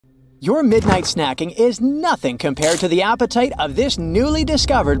Your midnight snacking is nothing compared to the appetite of this newly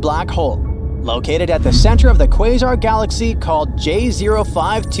discovered black hole. Located at the center of the quasar galaxy called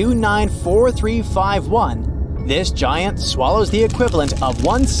J05294351, this giant swallows the equivalent of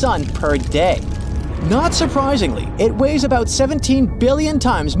one sun per day. Not surprisingly, it weighs about 17 billion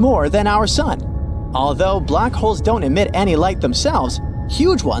times more than our sun. Although black holes don't emit any light themselves,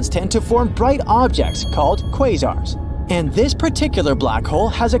 huge ones tend to form bright objects called quasars. And this particular black hole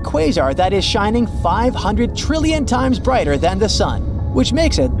has a quasar that is shining 500 trillion times brighter than the sun, which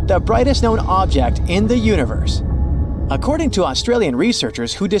makes it the brightest known object in the universe. According to Australian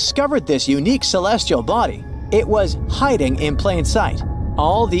researchers who discovered this unique celestial body, it was hiding in plain sight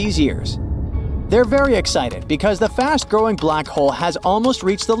all these years. They're very excited because the fast-growing black hole has almost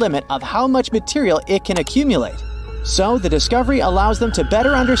reached the limit of how much material it can accumulate. So the discovery allows them to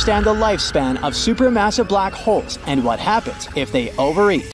better understand the lifespan of supermassive black holes and what happens if they overeat.